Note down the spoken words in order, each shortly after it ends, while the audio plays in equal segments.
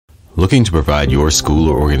Looking to provide your school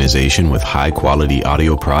or organization with high-quality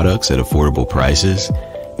audio products at affordable prices?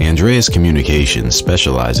 Andreas Communications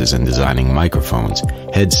specializes in designing microphones,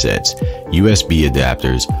 headsets, USB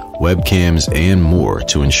adapters, webcams, and more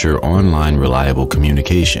to ensure online reliable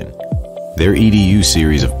communication. Their EDU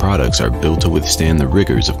series of products are built to withstand the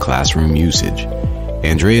rigors of classroom usage.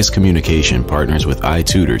 Andreas Communication partners with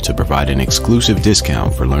iTutor to provide an exclusive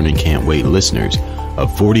discount for Learning Can't Wait listeners of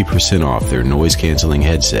 40% off their noise-canceling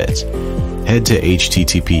headsets. Head to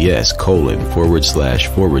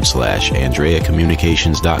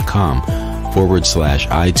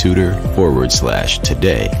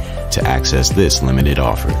https://andreacommunications.com/iTutor/today to access this limited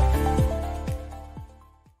offer.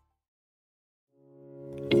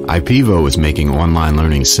 IPEVO is making online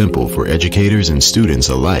learning simple for educators and students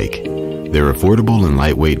alike. Their affordable and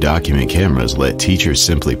lightweight document cameras let teachers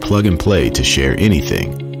simply plug and play to share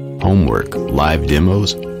anything: homework, live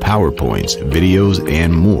demos, PowerPoints, videos,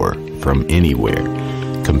 and more from anywhere.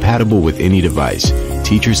 Compatible with any device,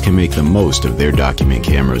 teachers can make the most of their document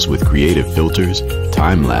cameras with creative filters,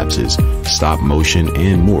 time lapses, stop motion,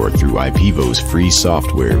 and more through IPEVO's free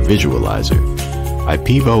software visualizer.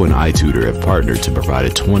 IPEVO and iTutor have partnered to provide a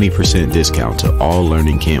 20% discount to all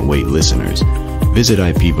Learning Can't Wait listeners. Visit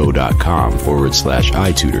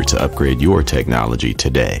ipevo.com/iTutor to upgrade your technology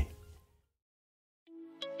today.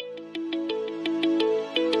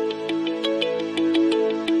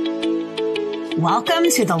 Welcome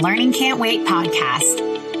to the Learning Can't Wait podcast,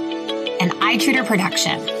 an iTutor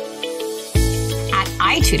production. At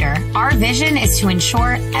iTutor, our vision is to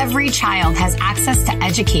ensure every child has access to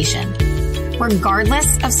education,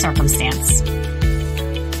 regardless of circumstance.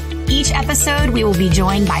 Each episode, we will be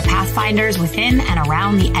joined by pathfinders within and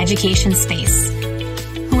around the education space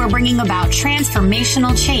who are bringing about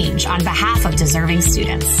transformational change on behalf of deserving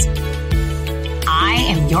students. I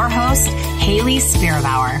am your host, Hayley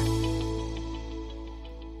Spira-Bauer.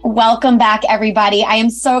 Welcome back, everybody. I am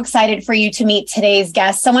so excited for you to meet today's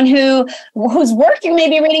guest, someone whose work you may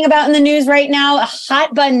be reading about in the news right now, a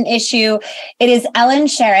hot button issue. It is Ellen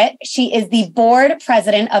Sherratt. She is the board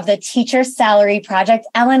president of the Teacher Salary Project.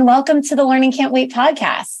 Ellen, welcome to the Learning Can't Wait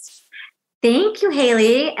podcast. Thank you,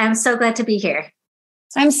 Hayley. I'm so glad to be here.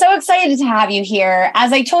 I'm so excited to have you here.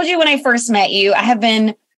 As I told you when I first met you, I have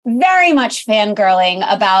been very much fangirling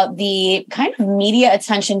about the kind of media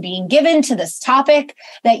attention being given to this topic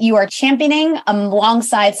that you are championing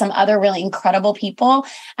alongside some other really incredible people.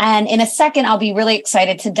 And in a second, I'll be really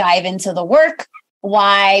excited to dive into the work,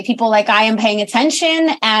 why people like I am paying attention,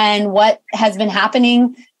 and what has been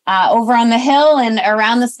happening over on the Hill and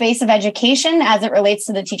around the space of education as it relates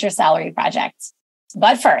to the Teacher Salary Project.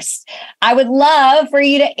 But first, I would love for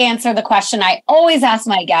you to answer the question I always ask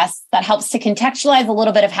my guests that helps to contextualize a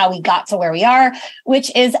little bit of how we got to where we are, which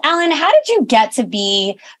is, Ellen, how did you get to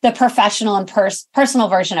be the professional and personal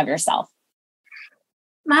version of yourself?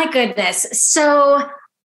 My goodness. So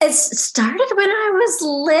it started when I was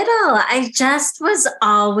little. I just was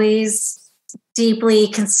always deeply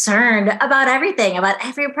concerned about everything, about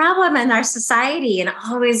every problem in our society, and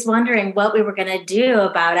always wondering what we were going to do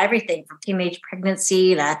about everything from teenage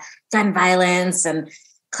pregnancy to gun violence and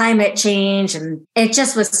climate change. And it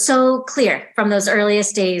just was so clear from those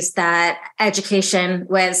earliest days that education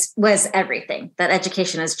was everything, that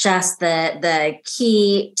education is just the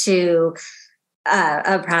key to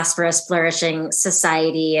a prosperous, flourishing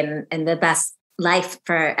society and the best life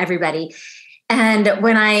for everybody. And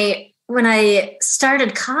when I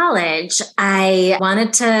started college, I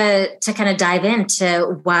wanted to kind of dive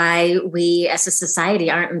into why we as a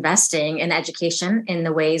society aren't investing in education in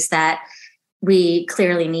the ways that we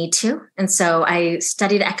clearly need to. And so I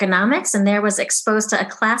studied economics, and there was exposed to a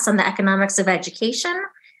class on the economics of education,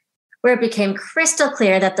 where it became crystal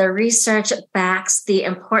clear that the research backs the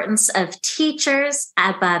importance of teachers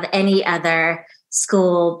above any other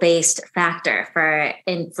school-based factor for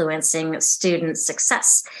influencing student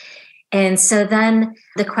success. And so then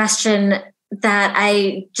the question that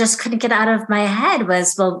I just couldn't get out of my head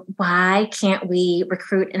was, well, why can't we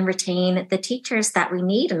recruit and retain the teachers that we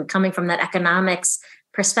need? And coming from that economics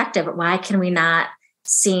perspective, why can we not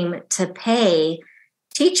seem to pay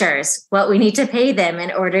teachers what we need to pay them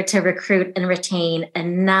in order to recruit and retain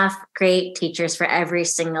enough great teachers for every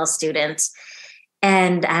single student?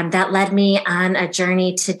 And that led me on a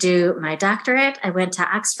journey to do my doctorate. I went to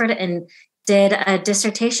Oxford and did a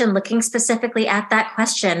dissertation looking specifically at that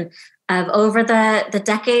question of, over the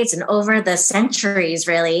decades and over the centuries,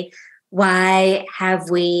 really, why have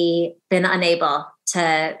we been unable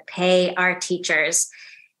to pay our teachers?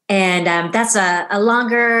 And that's a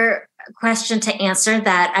longer question to answer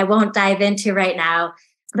that I won't dive into right now,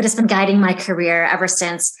 but it's been guiding my career ever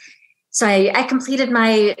since. So I completed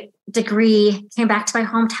my degree, came back to my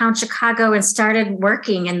hometown, Chicago, and started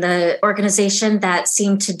working in the organization that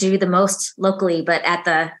seemed to do the most locally, but at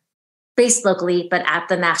the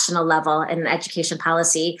national level in education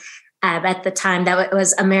policy. At the time, that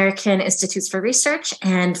was American Institutes for Research.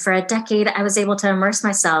 And for a decade, I was able to immerse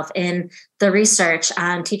myself in the research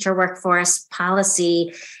on teacher workforce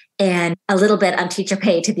policy and a little bit on teacher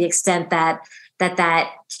pay, to the extent that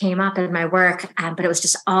came up in my work. But it was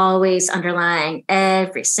just always underlying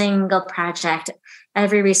every single project,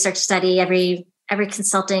 every research study, every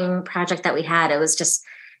consulting project that we had. It was just,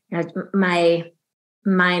 my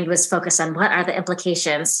mind was focused on what are the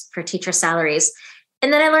implications for teacher salaries.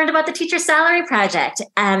 And then I learned about the Teacher Salary Project.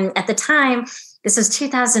 At the time, this was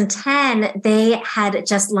 2010, they had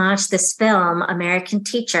just launched this film, American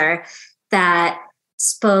Teacher, that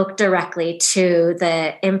spoke directly to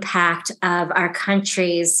the impact of our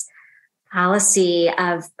country's policy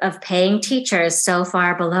of paying teachers so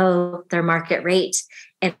far below their market rate,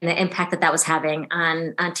 and the impact that was having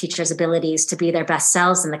on teachers' abilities to be their best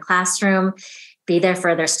selves in the classroom, be there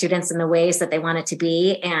for their students in the ways that they wanted to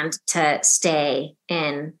be, and to stay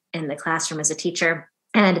in the classroom as a teacher.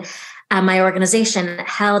 And my organization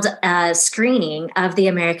held a screening of the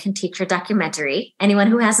American Teacher documentary. Anyone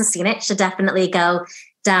who hasn't seen it should definitely go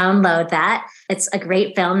download that. It's a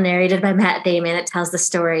great film narrated by Matt Damon. It tells the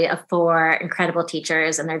story of 4 incredible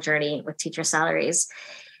teachers and their journey with teacher salaries.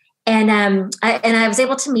 And I was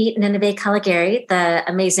able to meet Nineveh Caligari, the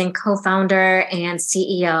amazing co-founder and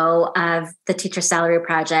CEO of the Teacher Salary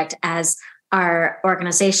Project, as our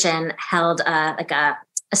organization held a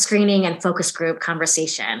screening and focus group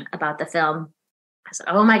conversation about the film. I said,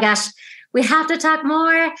 "Oh my gosh, we have to talk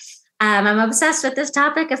more. I'm obsessed with this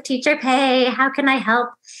topic of teacher pay. How can I help?"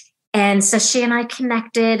 And so she and I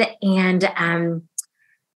connected, and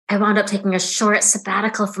I wound up taking a short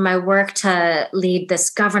sabbatical from my work to lead this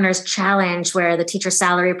governor's challenge, where the Teacher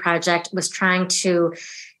Salary Project was trying to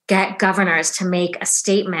get governors to make a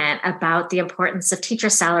statement about the importance of teacher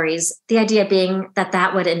salaries. The idea being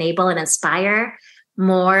that would enable and inspire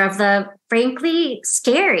more of the frankly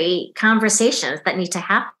scary conversations that need to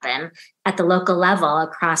happen at the local level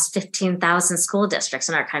across 15,000 school districts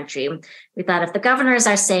in our country. We thought, if the governors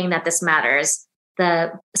are saying that this matters,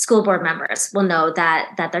 the school board members will know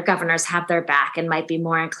that their governors have their back and might be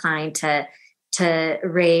more inclined to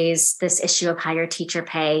raise this issue of higher teacher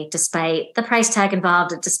pay, despite the price tag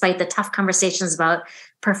involved, despite the tough conversations about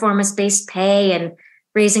performance-based pay and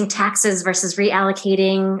raising taxes versus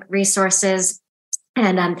reallocating resources.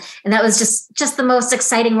 And that was just the most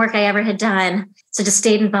exciting work I ever had done. So just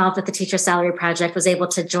stayed involved with the Teacher Salary Project, was able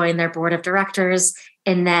to join their board of directors.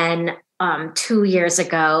 And then 2 years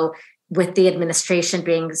ago, with the administration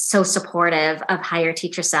being so supportive of higher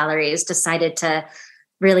teacher salaries, decided to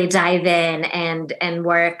really dive in and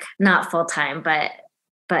work, not full-time, but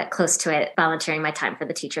close to it, volunteering my time for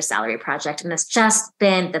the Teacher Salary Project. And it's just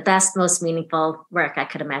been the best, most meaningful work I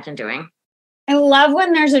could imagine doing. I love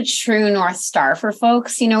when there's a true North Star for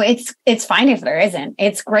folks. It's fine if there isn't.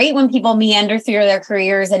 It's great when people meander through their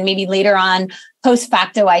careers and maybe later on post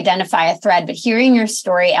facto identify a thread. But hearing your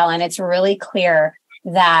story, Ellen, it's really clear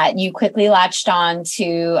that you quickly latched on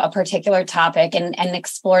to a particular topic and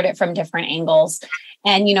explored it from different angles.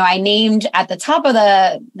 And, I named at the top of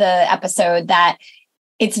the episode that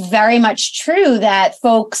it's very much true that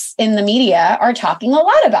folks in the media are talking a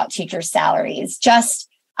lot about teacher salaries. Just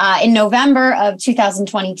in November of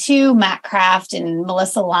 2022, Matt Kraft and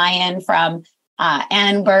Melissa Lyon from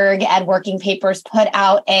Annenberg Ed Working Papers put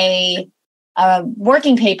out a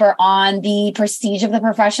working paper on the prestige of the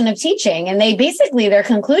profession of teaching. And their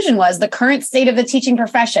conclusion was the current state of the teaching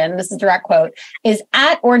profession, this is a direct quote, is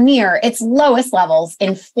at or near its lowest levels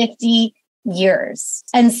in 50 years.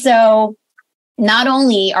 And so not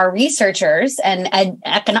only are researchers and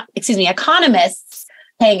economists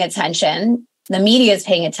paying attention, the media is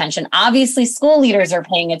paying attention. Obviously, school leaders are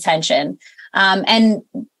paying attention.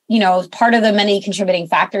 Part of the many contributing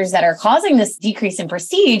factors that are causing this decrease in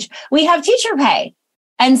prestige, we have teacher pay.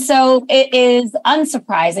 And so it is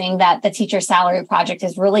unsurprising that the Teacher Salary Project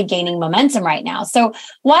is really gaining momentum right now. So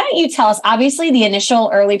why don't you tell us, obviously the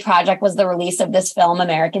initial early project was the release of this film,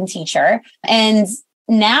 American Teacher. And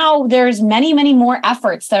now there's many, many more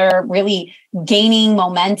efforts that are really gaining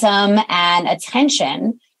momentum and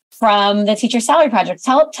attention from the Teacher Salary Project.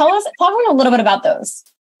 Talk a little bit about those.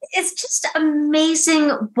 It's just amazing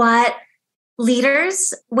what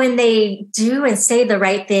leaders, when they do and say the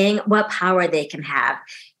right thing, what power they can have,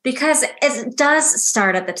 because it does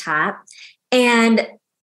start at the top. And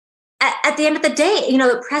at the end of the day,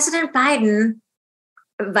 President Biden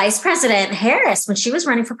Vice President Harris, when she was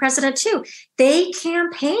running for president too, they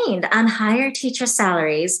campaigned on higher teacher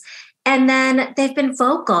salaries. And then they've been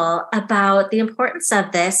vocal about the importance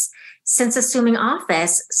of this since assuming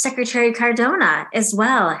office. Secretary Cardona as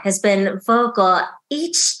well has been vocal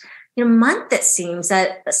each month, it seems,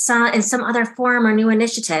 that in some other forum or new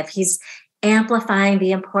initiative, he's amplifying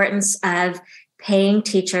the importance of paying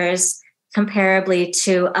teachers comparably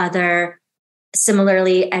to other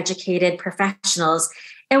similarly educated professionals.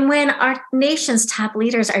 And when our nation's top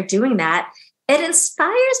leaders are doing that, it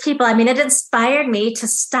inspires people. I mean, it inspired me to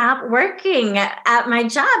stop working at my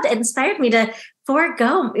job. It inspired me to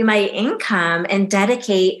forego my income and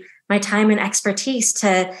dedicate my time and expertise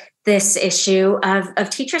to this issue of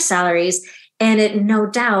teacher salaries. And it no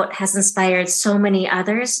doubt has inspired so many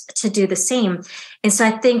others to do the same. And so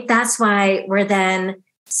I think that's why we're then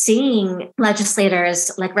seeing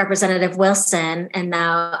legislators like Representative Wilson and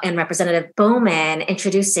Representative Bowman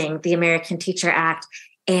introducing the American Teacher Act,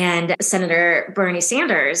 and Senator Bernie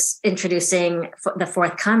Sanders introducing the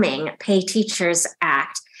forthcoming Pay Teachers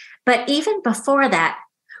Act. But even before that,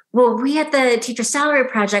 what we at the Teacher Salary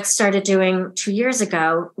Project started doing 2 years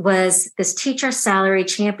ago was this Teacher Salary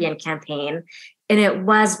Champion campaign. And it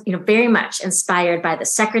was, very much inspired by the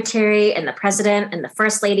secretary and the president and the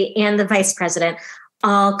first lady and the vice president,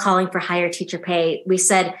 all calling for higher teacher pay. We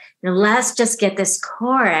said, let's just get this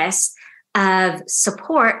chorus of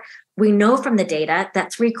support. We know from the data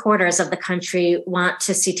that 3/4 of the country want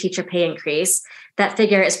to see teacher pay increase. That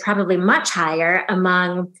figure is probably much higher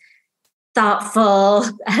among thoughtful,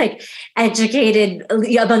 educated,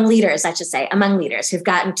 among leaders, I should say, among leaders who've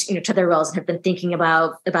gotten to their roles and have been thinking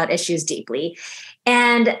about issues deeply.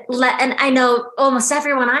 And I know almost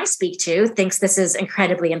everyone I speak to thinks this is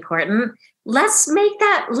incredibly important. Let's make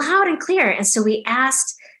that loud and clear. And so we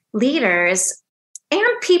asked leaders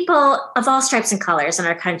and people of all stripes and colors in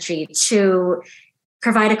our country to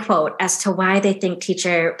provide a quote as to why they think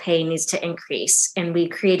teacher pay needs to increase. And we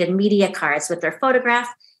created media cards with their photograph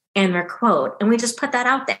and their quote, and we just put that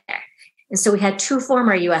out there. And so we had 2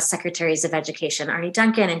 former U.S. Secretaries of Education, Arne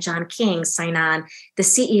Duncan and John King, sign on, the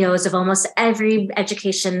CEOs of almost every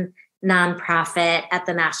education nonprofit at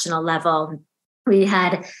the national level. We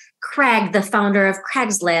had Craig, the founder of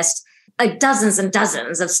Craigslist, dozens and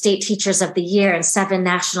dozens of state teachers of the year and 7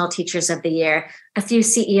 national teachers of the year, a few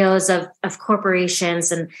CEOs of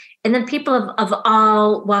corporations, and then people of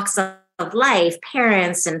all walks of life,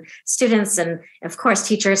 parents and students, and of course,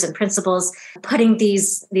 teachers and principals, putting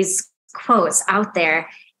these quotes out there.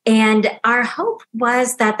 And our hope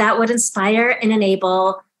was that would inspire and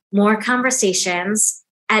enable more conversations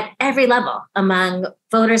at every level among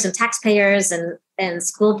voters and taxpayers and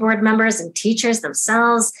school board members and teachers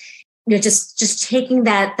themselves. Just taking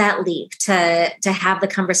that leap to have the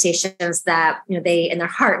conversations that they in their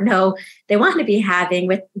heart know they want to be having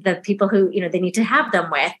with the people who they need to have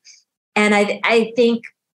them with. And I think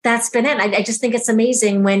that's been it. I just think it's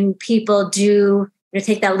amazing when people do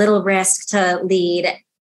take that little risk to lead,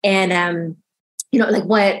 and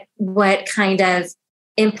what kind of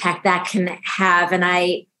impact that can have. And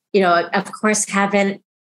I of course haven't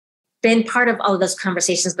been part of all of those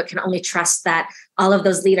conversations, but can only trust that all of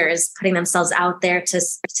those leaders putting themselves out there to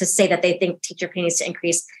say that they think teacher pay needs to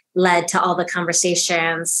increase led to all the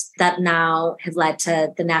conversations that now have led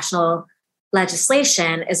to the national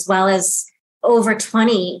legislation, as well as over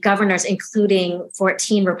 20 governors, including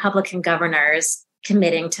 14 Republican governors,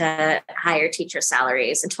 committing to higher teacher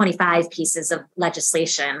salaries, and 25 pieces of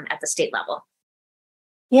legislation at the state level.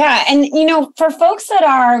 Yeah. And, for folks that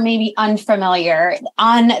are maybe unfamiliar,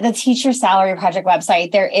 on the Teacher Salary Project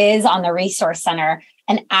website, there is on the Resource Center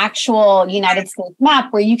an actual United States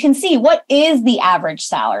map where you can see what is the average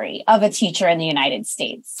salary of a teacher in the United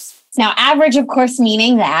States. Now, average, of course,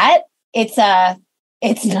 meaning that it's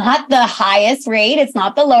not the highest rate, it's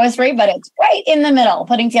not the lowest rate, but it's right in the middle,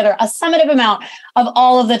 putting together a summative amount of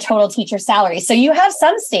all of the total teacher salaries. So you have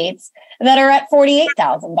some states that are at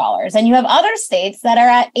 $48,000, and you have other states that are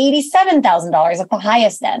at $87,000 at the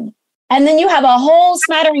highest end. And then you have a whole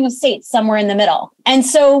smattering of states somewhere in the middle. And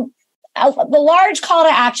so the large call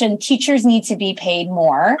to action, teachers need to be paid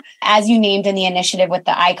more, as you named in the initiative with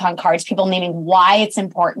the icon cards, people naming why it's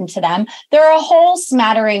important to them. There are a whole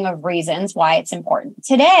smattering of reasons why it's important.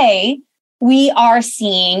 Today, we are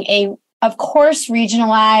seeing of course,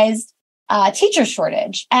 regionalized teacher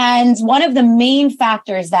shortage. And one of the main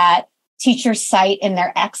factors that teachers cite in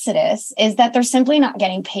their exodus is that they're simply not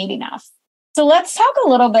getting paid enough. So let's talk a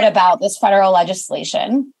little bit about this federal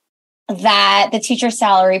legislation that the Teacher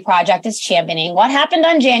Salary Project is championing. What happened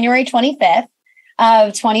on January 25th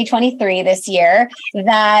of 2023 this year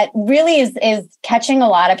that really is catching a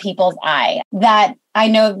lot of people's eye, that I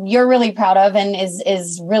know you're really proud of and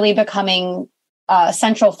is really becoming a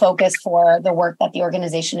central focus for the work that the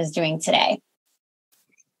organization is doing today?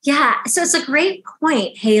 Yeah, so it's a great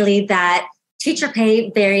point, Hayley, that teacher pay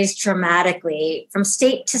varies dramatically from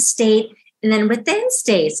state to state. And then within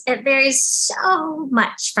states, it varies so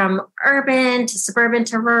much from urban to suburban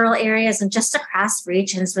to rural areas and just across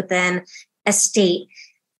regions within a state.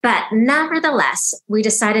 But nevertheless, we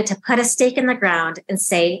decided to put a stake in the ground and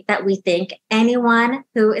say that we think anyone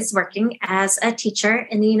who is working as a teacher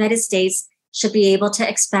in the United States should be able to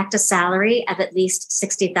expect a salary of at least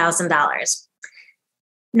 $60,000.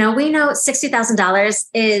 Now, we know $60,000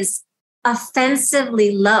 is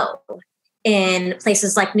offensively low in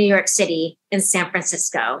places like New York City and San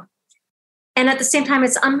Francisco. And at the same time,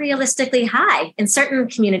 it's unrealistically high in certain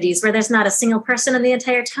communities where there's not a single person in the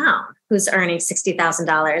entire town who's earning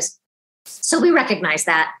 $60,000. So we recognize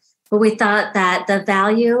that, but we thought that the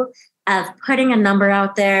value of putting a number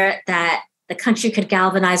out there that the country could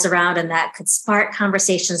galvanize around and that could spark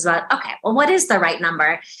conversations about, okay, well, what is the right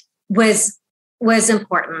number was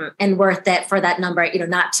important and worth it for that number,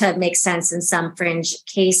 not to make sense in some fringe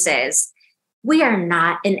cases. We are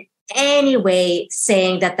not in any way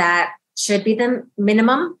saying that should be the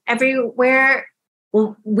minimum everywhere.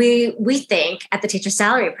 Well, we think at the Teacher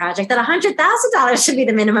Salary Project that $100,000 should be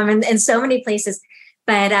the minimum in so many places.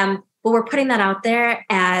 But we're putting that out there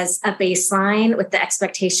as a baseline with the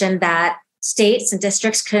expectation that states and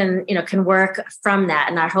districts can work from that.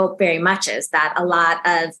 And our hope very much is that a lot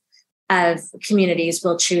of communities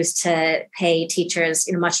will choose to pay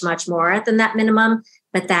teachers much, much more than that minimum,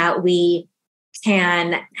 but that we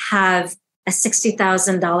can have a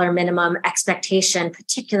 $60,000 minimum expectation,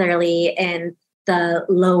 particularly in the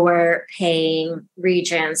lower paying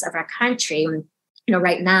regions of our country.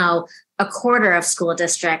 Right now, a quarter of school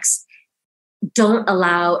districts don't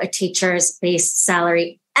allow a teacher's base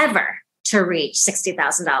salary ever to reach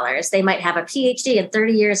 $60,000. They might have a PhD and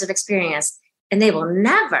 30 years of experience, and they will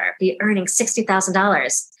never be earning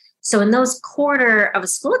 $60,000. So in those quarter of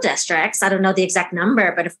school districts, I don't know the exact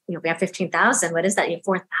number, but if we have 15,000, what is that?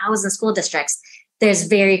 4,000 school districts. There's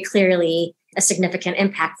very clearly a significant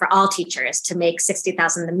impact for all teachers to make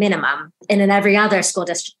 60,000 the minimum. And in every other school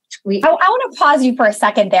district, I want to pause you for a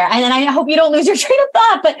second there. And then I hope you don't lose your train of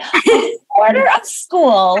thought, but a quarter of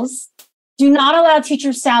schools do not allow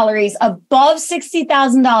teacher salaries above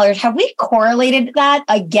 $60,000. Have we correlated that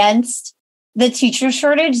against the teacher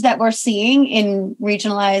shortage that we're seeing in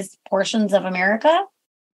regionalized portions of America?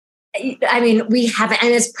 I mean, we haven't,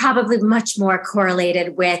 and it's probably much more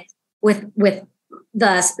correlated with the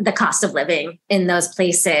cost of living in those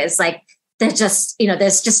places. Like there's just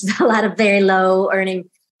a lot of very low earning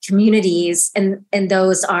communities, and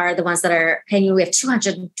those are the ones that are paying. We have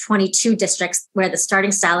 222 districts where the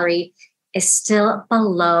starting salary is still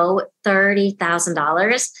below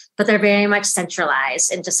 $30,000, but they're very much centralized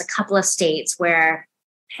in just a couple of states where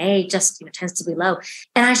pay just tends to be low.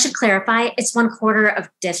 And I should clarify, it's 1/4 of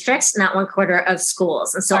districts, not 1/4 of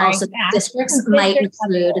schools. And so also districts might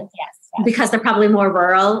include, because they're probably more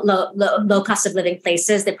rural, low cost of living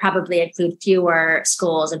places, they probably include fewer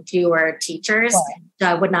schools and fewer teachers. Right. So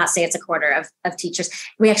I would not say it's 1/4 of teachers.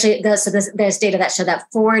 We actually, there's data that show that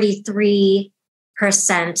 43%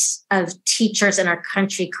 of teachers in our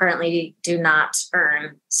country currently do not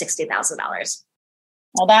earn $60,000.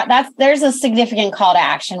 Well, there's a significant call to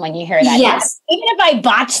action when you hear that. Yes. Even if I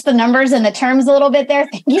botched the numbers and the terms a little bit there,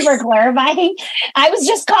 thank you for clarifying. I was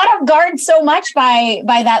just caught off guard so much by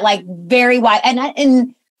that, like very wide.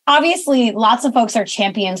 And obviously lots of folks are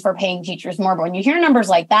champions for paying teachers more, but when you hear numbers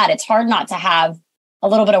like that, it's hard not to have a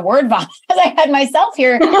little bit of word vomit, as I had myself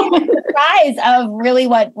here, surprise of really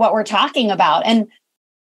what we're talking about. And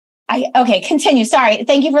continue. Sorry.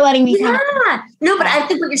 Thank you for letting me. Yeah. No, but I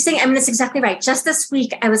think what you're saying, that's exactly right. Just this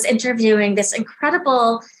week, I was interviewing this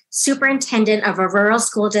incredible superintendent of a rural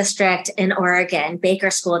school district in Oregon, Baker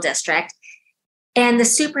School District. And the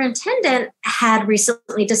superintendent had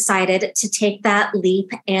recently decided to take that leap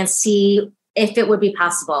and see if it would be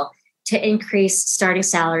possible to increase starting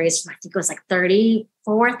salaries from, I think it was like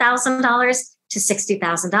 $34,000 to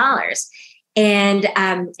 $60,000. And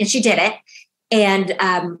she did it. And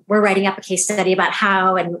we're writing up a case study about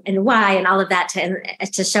how and why and all of that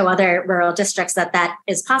to show other rural districts that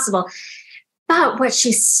is possible. But what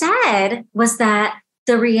she said was that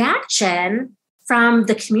the reaction from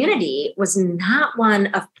the community was not one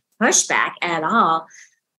of pushback at all,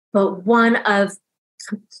 but one of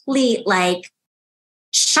complete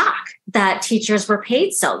shock that teachers were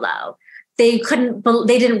paid so low.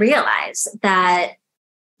 they didn't realize that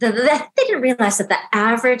the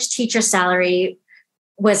average teacher salary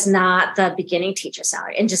was not the beginning teacher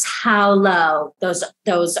salary, and just how low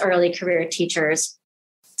those early career teachers'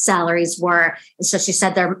 salaries were. And so she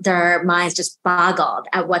said their minds just boggled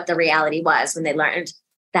at what the reality was when they learned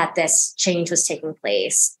that this change was taking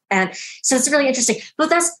place. And so it's really interesting.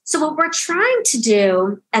 But so what we're trying to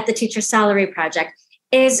do at the Teacher Salary Project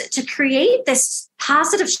is to create this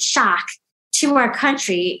positive shock to our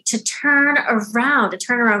country to turn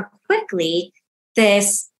around quickly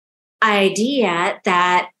this idea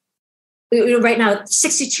that right now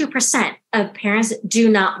 62% of parents do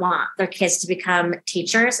not want their kids to become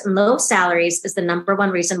teachers, and low salaries is the number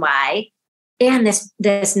one reason why. And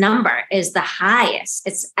this number is the highest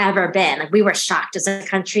it's ever been. Like, we were shocked as a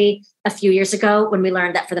country a few years ago when we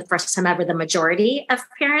learned that for the first time ever, the majority of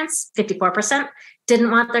parents, 54%,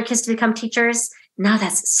 didn't want their kids to become teachers. Now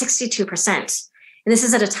that's 62%. And this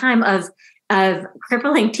is at a time of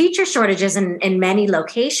crippling teacher shortages in many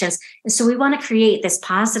locations. And so we want to create this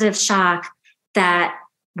positive shock that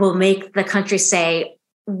will make the country say,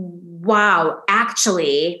 wow,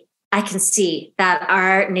 actually, I can see that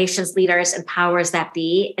our nation's leaders and powers that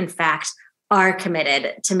be, in fact, are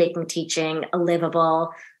committed to making teaching a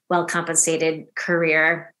livable, well-compensated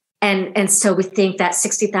career. And so we think that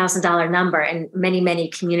 $60,000 number in many, many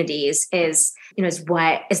communities is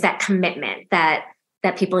that commitment that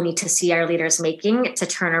people need to see our leaders making to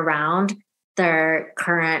turn around their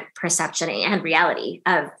current perception and reality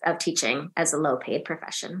of teaching as a low-paid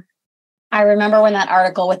profession. I remember when that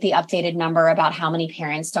article with the updated number about how many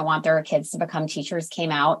parents don't want their kids to become teachers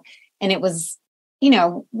came out, and it was,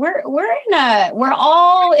 we're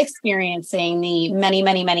all experiencing the many,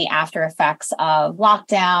 many, many after effects of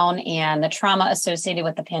lockdown and the trauma associated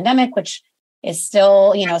with the pandemic, which is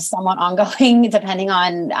still, somewhat ongoing, depending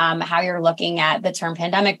on how you're looking at the term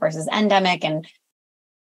pandemic versus endemic. And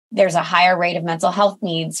there's a higher rate of mental health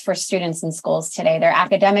needs for students in schools today. Their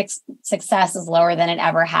academic success is lower than it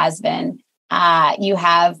ever has been. You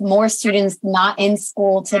have more students not in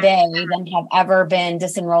school today than have ever been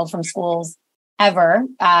disenrolled from schools ever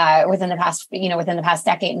within the past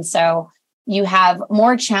decade. And so you have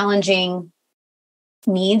more challenging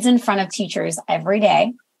needs in front of teachers every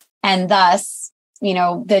day. And thus,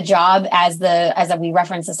 the job as we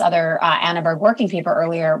referenced this other Anna Berg working paper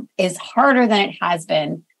earlier is harder than it has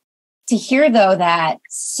been. To hear, though, that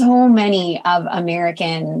so many of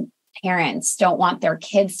American parents don't want their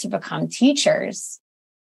kids to become teachers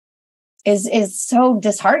is so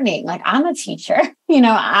disheartening. Like, I'm a teacher,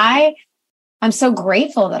 I'm so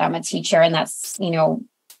grateful that I'm a teacher, and that's,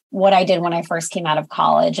 what I did when I first came out of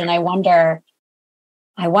college. And I wonder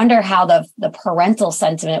how the parental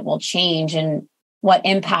sentiment will change and what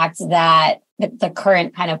impact that the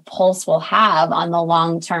current kind of pulse will have on the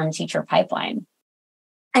long-term teacher pipeline.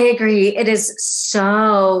 I agree. It is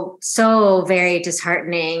so, so very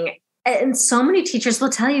disheartening. And so many teachers will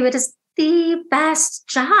tell you it is the best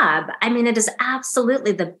job. I mean, it is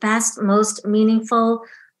absolutely the best, most meaningful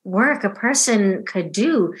work a person could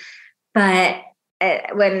do. But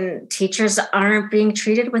when teachers aren't being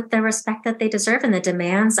treated with the respect that they deserve, and the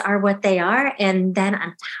demands are what they are, and then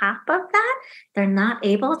on top of that, they're not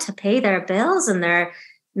able to pay their bills, and they're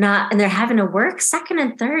having to work second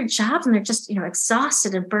and third jobs, and they're just,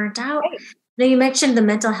 exhausted and burnt out. Right. Now, you mentioned the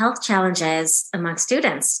mental health challenges among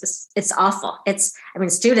students. It's awful.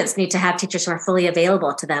 Students need to have teachers who are fully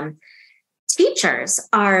available to them. Teachers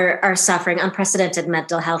are suffering unprecedented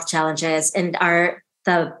mental health challenges and are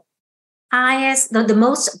the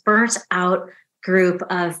most burnt out group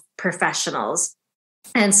of professionals.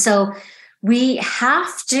 And so we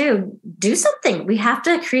have to do something. We have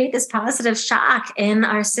to create this positive shock in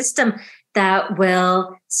our system that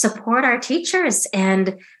will support our teachers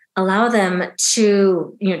and allow them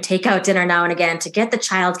to, take out dinner now and again, to get the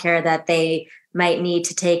childcare that they might need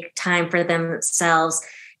to take time for themselves,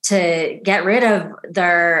 to get rid of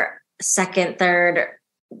their second, third,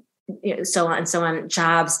 so on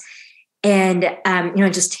jobs, and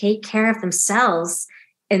just take care of themselves.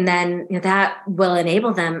 And then that will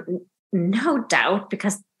enable them, no doubt,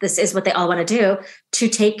 because this is what they all want to do, to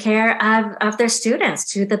take care of their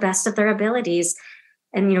students to the best of their abilities,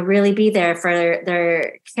 and really be there for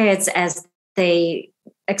their kids as they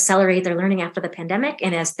accelerate their learning after the pandemic,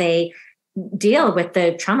 and as they deal with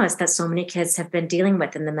the traumas that so many kids have been dealing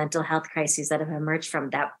with, and the mental health crises that have emerged from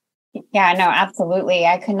that. Yeah, no, absolutely.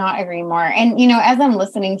 I could not agree more. And, as I'm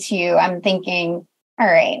listening to you, I'm thinking, all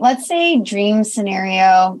right, let's say dream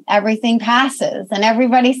scenario, everything passes and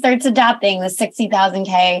everybody starts adopting the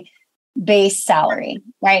 $60,000 base salary,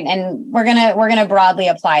 right? And we're going to broadly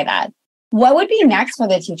apply that. What would be next for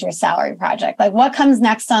the Teacher Salary Project? Like, what comes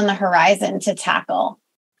next on the horizon to tackle?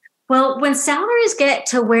 Well, when salaries get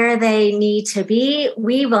to where they need to be,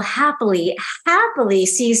 we will happily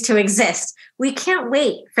cease to exist. We can't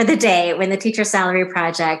wait for the day when the Teacher Salary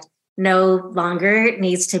Project no longer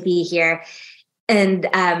needs to be here. And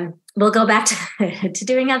we'll go back to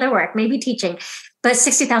doing other work, maybe teaching. But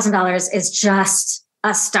 $60,000 is just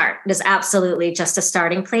a start. It is absolutely just a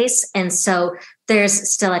starting place. And so there's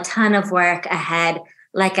still a ton of work ahead.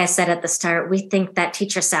 Like I said at the start, we think that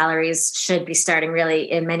teacher salaries should be starting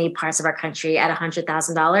really in many parts of our country at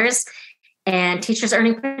 $100,000. And teachers'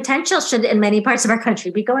 earning potential should, in many parts of our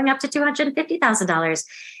country, be going up to $250,000.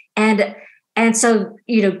 And so,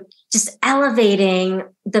 just elevating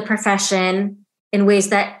the profession in ways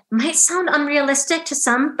that might sound unrealistic to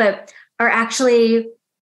some, but are actually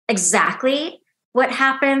exactly what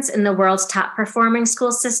happens in the world's top performing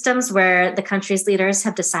school systems where the country's leaders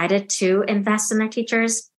have decided to invest in their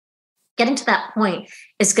teachers. Getting to that point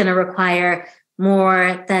is going to require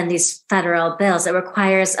more than these federal bills. It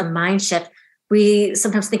requires a mind shift. We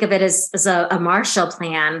sometimes think of it as a Marshall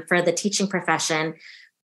Plan for the teaching profession.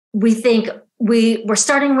 We think we're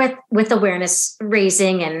starting with awareness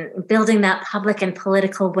raising and building that public and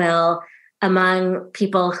political will among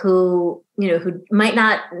people who might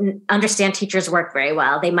not understand teachers' work very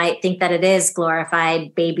well. They might think that it is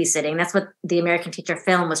glorified babysitting. That's what the American Teacher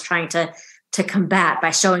film was trying to combat by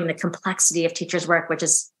showing the complexity of teachers' work, which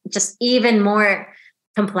is just even more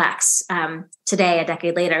complex today, a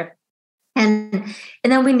decade later. And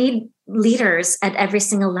then we need leaders at every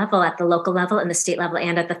single level, at the local level and the state level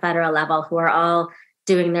and at the federal level, who are all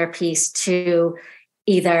doing their piece to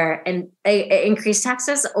either increase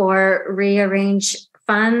taxes or rearrange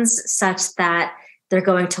funds such that they're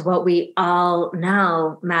going to what we all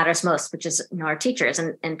know matters most, which is our teachers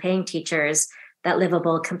and paying teachers that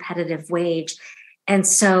livable competitive wage. And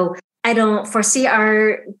so I don't foresee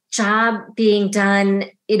our job being done,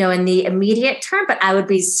 in the immediate term, but I would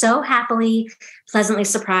be so happily, pleasantly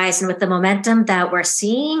surprised. And with the momentum that we're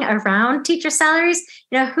seeing around teacher salaries,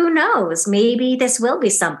 who knows, maybe this will be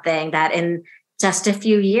something that in just a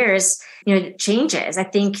few years, changes. I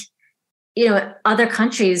think, other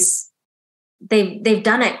countries, they've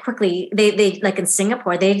done it quickly. They like in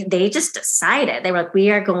Singapore, they just decided, they were like, we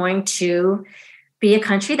are going to be a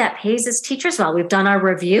country that pays its teachers well. We've done our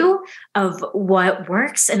review of what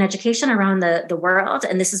works in education around the world,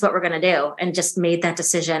 and this is what we're going to do, and just made that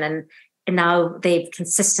decision. And now they've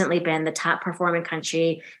consistently been the top performing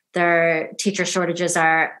country. Their teacher shortages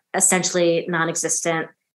are essentially non-existent.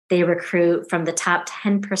 They recruit from the top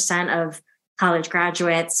 10% of college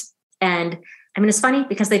graduates. And I mean, it's funny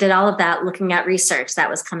because they did all of that looking at research that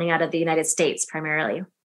was coming out of the United States primarily.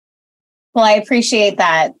 Well, I appreciate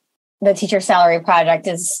that the Teacher Salary Project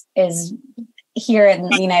is here in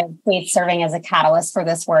the United States serving as a catalyst for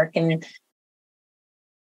this work. And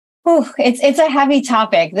it's a heavy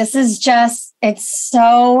topic. This is just, it's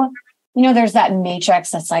so, there's that matrix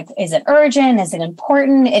that's like, is it urgent? Is it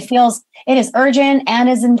important? It feels it is urgent and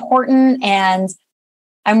is important. And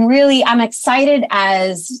I'm excited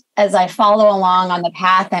as I follow along on the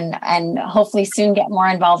path and hopefully soon get more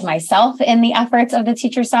involved myself in the efforts of the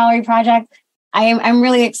Teacher Salary Project. I'm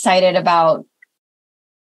really excited about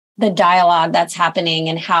the dialogue that's happening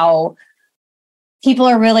and how people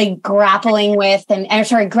are really grappling with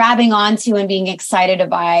and grabbing onto and being excited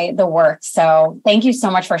by the work. So thank you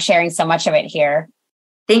so much for sharing so much of it here.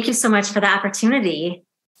 Thank you so much for the opportunity.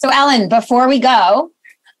 So Ellen, before we go,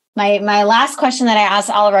 my last question that I ask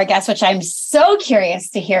all of our guests, which I'm so curious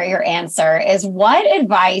to hear your answer, is what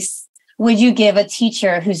advice would you give a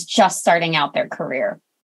teacher who's just starting out their career?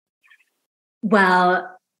 Well,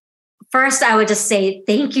 first, I would just say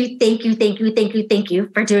thank you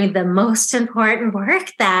for doing the most important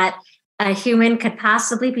work that a human could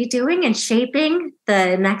possibly be doing and shaping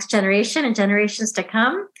the next generation and generations to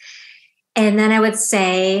come. And then I would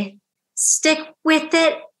say, stick with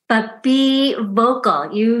it, but be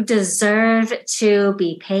vocal. You deserve to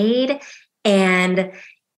be paid, and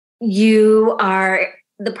you are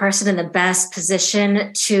the person in the best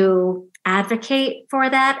position to advocate for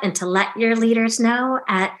that and to let your leaders know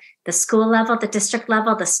at the school level, the district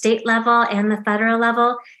level, the state level, and the federal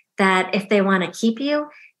level that if they want to keep you,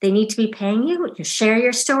 they need to be paying you. You share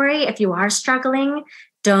your story. If you are struggling,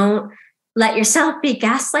 don't let yourself be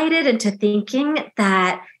gaslighted into thinking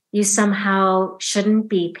that you somehow shouldn't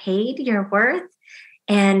be paid your worth.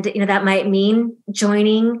 And that might mean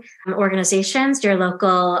joining organizations, your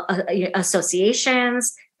local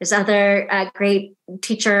associations, There's other great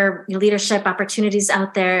teacher leadership opportunities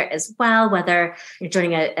out there as well, whether you're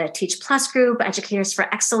joining a Teach Plus group, Educators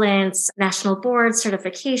for Excellence, National Board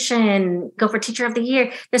certification, go for Teacher of the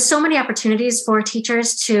Year. There's so many opportunities for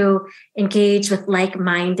teachers to engage with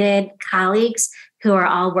like-minded colleagues who are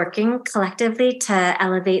all working collectively to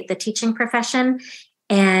elevate the teaching profession.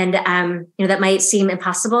 And, that might seem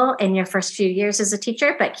impossible in your first few years as a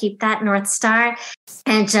teacher, but keep that North Star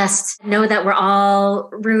and just know that we're all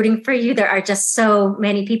rooting for you. There are just so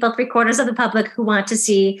many people, 3/4 of the public, who want to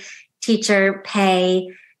see teacher pay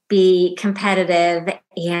be competitive,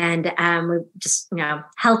 and just,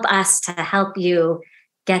 help us to help you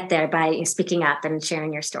get there by speaking up and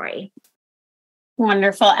sharing your story.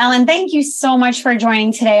 Wonderful. Ellen, thank you so much for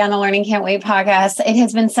joining today on the Learning Can't Wait podcast. It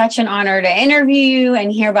has been such an honor to interview you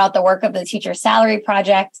and hear about the work of the Teacher Salary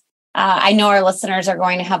Project. I know our listeners are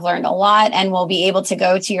going to have learned a lot and will be able to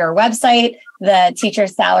go to your website, the Teacher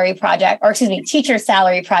Salary Project,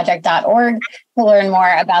 teachersalaryproject.org, to learn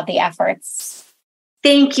more about the efforts.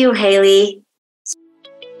 Thank you, Hayley.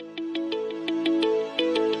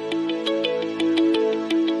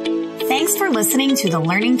 Thanks for listening to the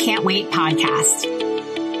Learning Can't Wait podcast.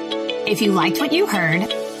 If you liked what you heard,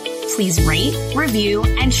 please rate, review,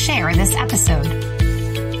 and share this episode.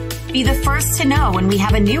 Be the first to know when we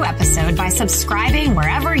have a new episode by subscribing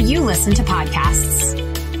wherever you listen to podcasts.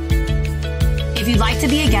 If you'd like to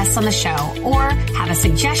be a guest on the show or have a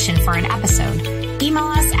suggestion for an episode, email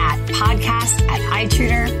us at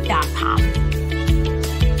podcast@itutor.com.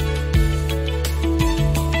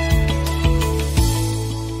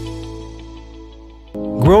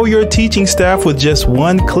 Grow your teaching staff with just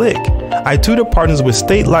one click. iTutor partners with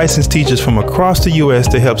state licensed teachers from across the U.S.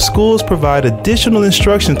 to help schools provide additional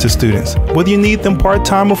instruction to students. Whether you need them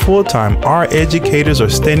part-time or full-time, our educators are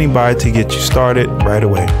standing by to get you started right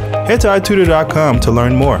away. Head to itutor.com to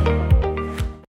learn more.